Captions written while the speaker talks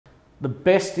The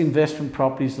best investment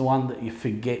property is the one that you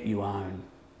forget you own.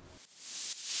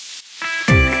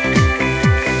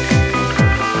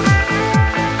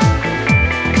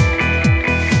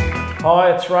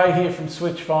 Hi, it's Ray here from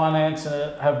Switch Finance,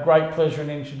 and I have great pleasure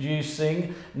in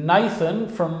introducing Nathan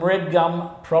from Red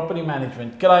Gum Property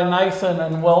Management. G'day Nathan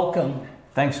and welcome.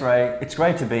 Thanks Ray, it's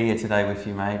great to be here today with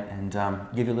you mate and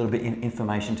give you a little bit of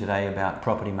information today about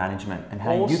property management and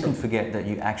how you can forget that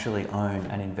you actually own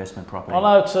an investment property. I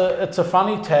know it's a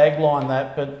funny tagline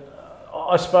that, but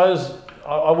I suppose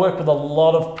I work with a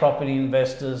lot of property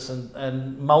investors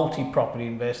and multi-property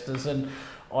investors, and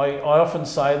I often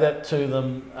say that to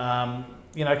them.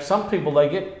 You know, some people, they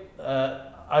get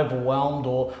overwhelmed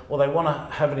or they want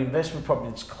to have an investment property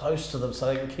that's close to them so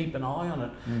they can keep an eye on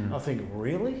it. And I think,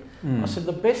 really? I said,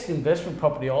 the best investment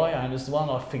property I own is the one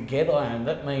I forget I own.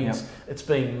 That means it's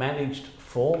being managed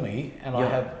for me and I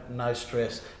have no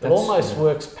stress. It almost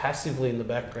works passively in the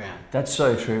background. That's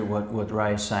so true what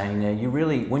Ray is saying there. You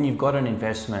really, when you've got an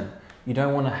investment, you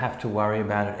don't want to have to worry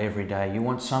about it every day. You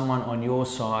want someone on your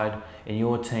side in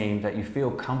your team that you feel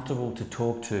comfortable to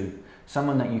talk to,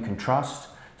 someone that you can trust,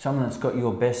 someone that's got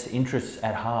your best interests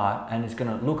at heart and is going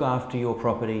to look after your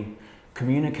property,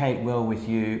 communicate well with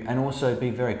you, and also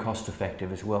be very cost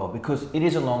effective as well, because it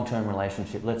is a long-term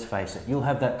relationship, let's face it. You'll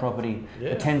have that property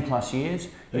for 10 plus years.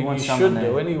 You should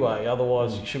do anyway,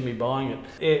 otherwise you shouldn't be buying it.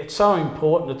 It's so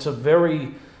important. It's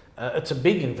a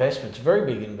big investment, it's a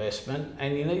very big investment,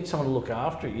 and you need someone to look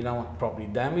after it. You don't want property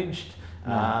damaged.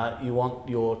 You want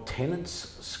your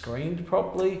tenants screened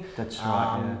properly. That's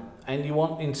right, and you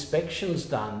want inspections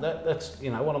done. That's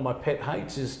one of my pet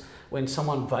hates is when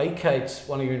someone vacates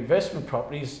one of your investment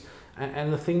properties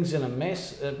and the thing's in a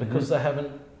mess because they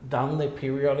haven't done their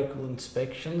periodical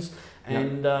inspections.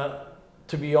 And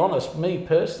to be honest, me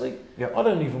personally, I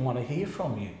don't even want to hear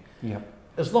from you.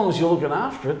 As long as you're looking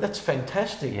after it, that's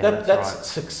fantastic. That's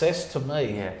success to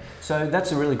me. Yeah. So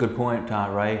that's a really good point,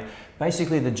 Ray.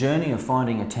 Basically, the journey of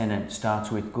finding a tenant starts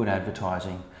with good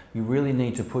advertising. You really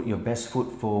need to put your best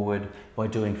foot forward by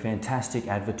doing fantastic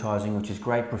advertising, which is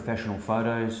great professional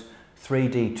photos,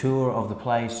 3D tour of the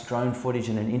place, drone footage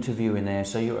and an interview in there,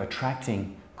 so you're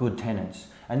attracting good tenants.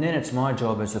 And then it's my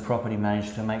job as the property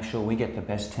manager to make sure we get the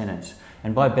best tenants.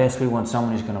 And by best, we want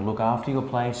someone who's going to look after your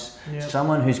place,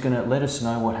 someone who's going to let us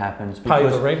know what happens. Pay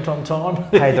the rent on time.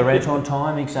 Pay the rent on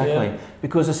time, exactly.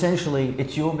 Because essentially,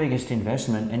 it's your biggest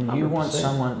investment and you 100%. Want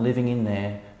someone living in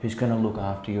there who's going to look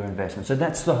after your investment. So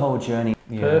that's the whole journey.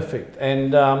 Perfect.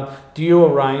 And do you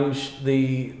arrange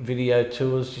the video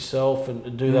tours yourself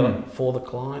and do that for the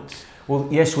clients? Well,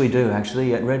 yes, we do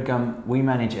actually. At Red Gum, we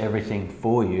manage everything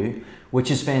for you, which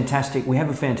is fantastic. We have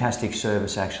a fantastic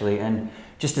service actually, and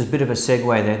just as a bit of a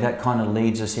segue there, that kind of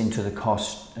leads us into the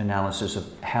cost analysis of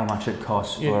how much it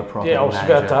costs for a property manager. I was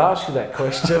about to ask you that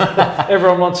question.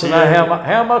 Everyone wants to know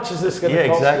how much is this going to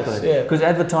cost us? Because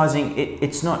advertising,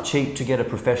 it's not cheap to get a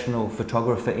professional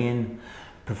photographer in,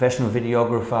 professional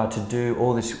videographer to do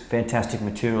all this fantastic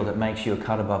material that makes you a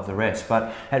cut above the rest.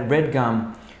 But at Red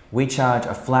Gum, we charge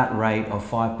a flat rate of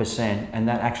 5%, and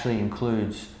that actually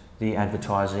includes the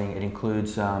advertising, it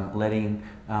includes letting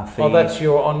fees. Oh, that's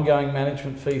your ongoing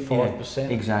management fee, 5%?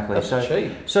 Yeah, exactly. That's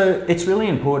cheap. So it's really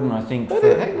important, I think.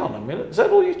 Hang on a minute, is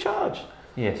that all you charge?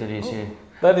 Yes, it is,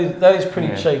 That is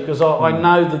pretty cheap, because I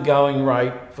know the going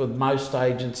rate for most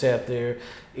agents out there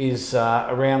is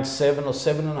around 7 or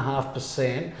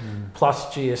 7.5%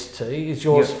 plus GST. Is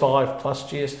yours 5 plus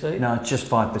GST? No, it's just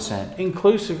 5%.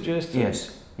 Inclusive GST?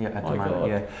 Yes. Yeah, at the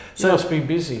moment, So you must be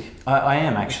busy. I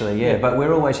am actually, but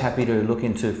we're always happy to look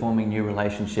into forming new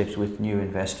relationships with new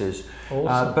investors.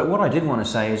 Awesome. But what I did want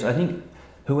to say is I think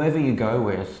whoever you go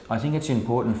with, I think it's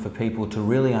important for people to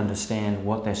really understand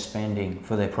what they're spending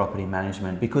for their property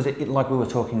management, because like we were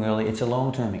talking earlier, it's a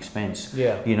long-term expense.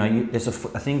 You know, there's a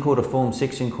thing called a Form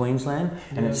 6 in Queensland,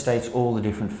 and it states all the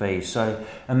different fees. So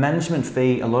a management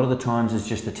fee, a lot of the times, is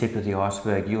just the tip of the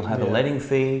iceberg. You'll have a letting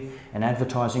fee, an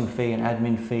advertising fee, an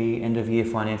admin fee, end-of-year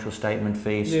financial statement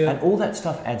fees, and all that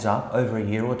stuff adds up over a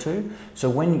year or two. So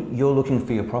when you're looking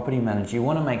for your property manager, you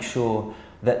want to make sure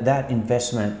that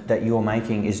investment that you're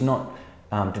making is not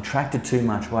detracted too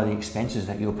much by the expenses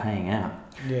that you're paying out.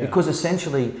 Because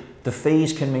essentially the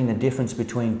fees can mean the difference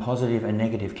between positive and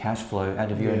negative cash flow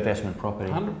out of your investment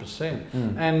property.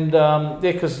 100%. And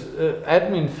because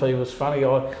admin fee was funny.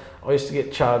 I used to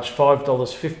get charged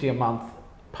 $5.50 a month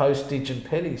postage and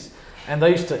pennies. And they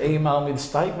used to email me the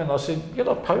statement. I said, you're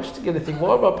not posting anything.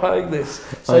 Why am I paying this?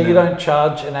 So you don't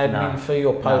charge an admin fee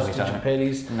or postage and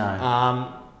pennies.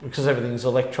 Because everything's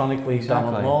electronically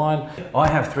done online. I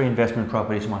have 3 investment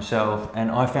properties myself,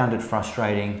 and I found it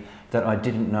frustrating that I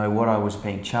didn't know what I was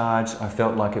being charged. I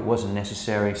felt like it wasn't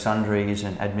necessary, sundries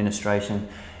and administration.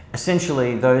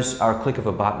 Essentially, those are a click of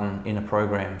a button in a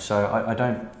program. So I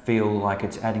don't feel like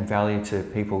it's adding value to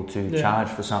people to charge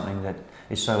for something that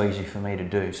is so easy for me to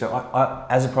do. So I,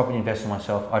 as a property investor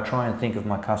myself, I try and think of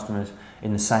my customers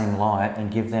in the same light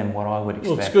and give them what I would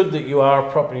expect. Well, it's good that you are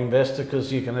a property investor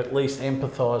because you can at least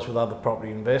empathise with other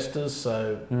property investors.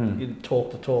 So you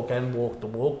talk the talk and walk the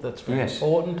walk. That's very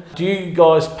important. Do you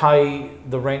guys pay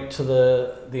the rent to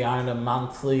the owner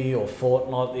monthly or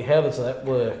fortnightly? How does that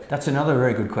work? That's another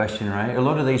very good question, Ray. A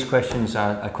lot of these questions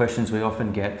are questions we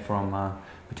often get from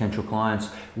potential clients.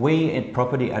 We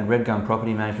at Red Gum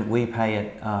Property Management, we pay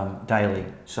it daily.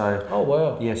 So oh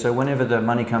wow. Yeah, so whenever the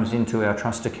money comes into our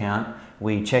trust account,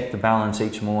 we check the balance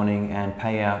each morning and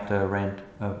pay out the rent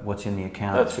of what's in the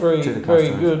account. That's to the customers. very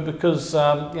good because you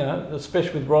know,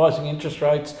 especially with rising interest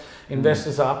rates,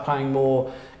 investors are paying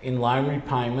more in loan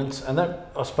repayments, and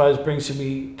that I suppose brings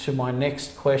me to my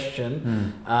next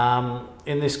question.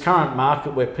 In this current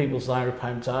market where people's loan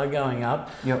repayments are going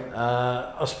up,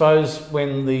 I suppose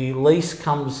when the lease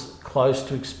comes close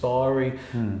to expiry,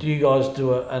 do you guys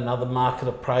do another market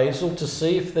appraisal to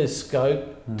see if there's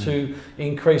scope to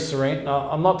increase the rent? Now,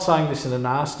 I'm not saying this in a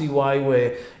nasty way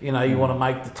where you know you want to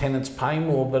make the tenants pay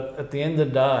more, but at the end of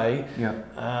the day,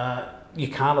 you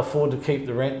can't afford to keep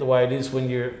the rent the way it is when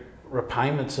your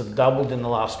repayments have doubled in the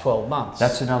last 12 months.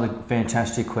 That's another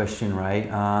fantastic question, Ray.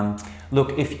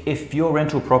 Look, if your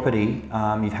rental property,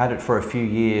 you've had it for a few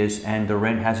years and the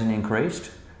rent hasn't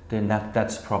increased, then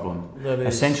that's a problem.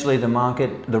 Essentially,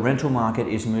 the rental market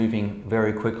is moving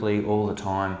very quickly all the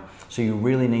time. So you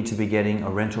really need to be getting a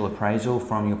rental appraisal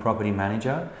from your property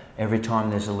manager every time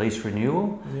there's a lease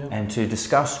renewal, and to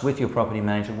discuss with your property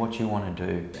manager what you want to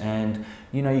do. And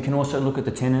you know, you can also look at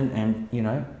the tenant and you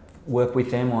know, work with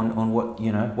them on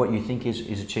what you think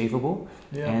is achievable,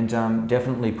 and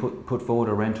definitely put forward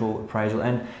a rental appraisal.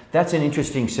 And that's an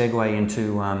interesting segue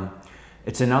into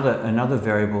it's another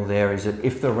variable there, is that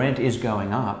if the rent is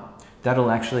going up,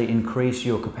 that'll actually increase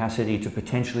your capacity to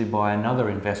potentially buy another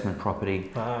investment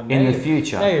property in the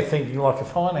future. Now you're thinking like a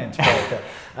finance broker.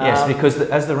 Yes, because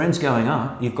as the rent's going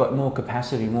up, you've got more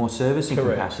capacity, more servicing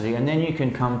capacity, and then you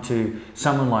can come to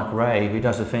someone like Ray, who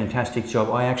does a fantastic job.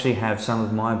 I actually have some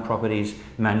of my properties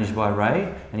managed by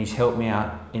Ray, and he's helped me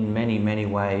out in many, many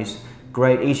ways.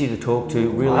 Great, easy to talk to,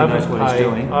 really knows what he's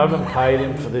doing. I haven't paid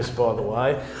him for this, by the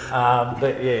way,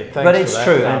 but yeah, thanks. But it's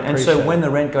for that. true, and so when the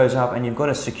rent goes up and you've got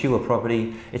a secure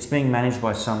property, it's being managed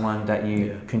by someone that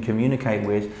you can communicate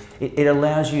with. It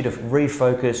allows you to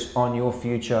refocus on your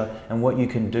future and what you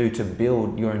can do to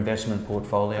build your investment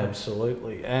portfolio.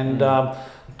 Absolutely, and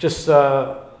just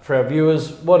for our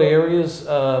viewers, what areas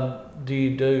do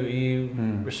you do? Are you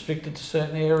restricted to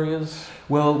certain areas?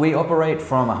 Well, we operate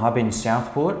from a hub in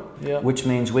Southport, which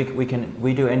means we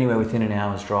do anywhere within an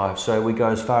hour's drive. So we go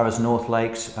as far as North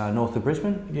Lakes, north of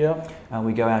Brisbane.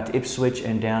 We go out to Ipswich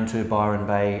and down to Byron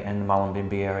Bay and the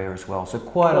Mullumbimby area as well. So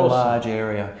quite a large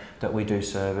area that we do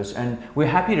service, and we're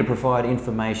happy to provide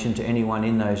information to anyone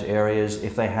in those areas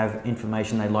if they have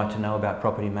information they'd like to know about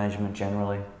property management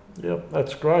generally. Yep,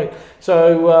 that's great.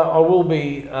 So I will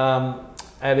be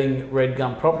adding Red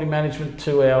Gum Property Management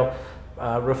to our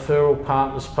referral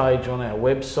partners page on our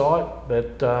website.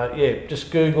 But yeah, just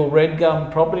Google Red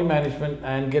Gum Property Management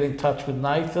and get in touch with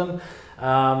Nathan.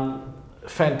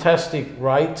 Fantastic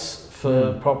rates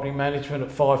for property management at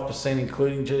 5%,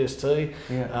 including GST.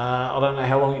 I don't know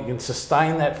how long you can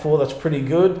sustain that for. That's pretty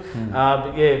good.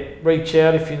 But yeah, reach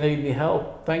out if you need any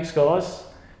help. Thanks, guys.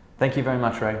 Thank you very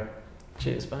much, Ray.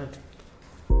 Cheers, mate.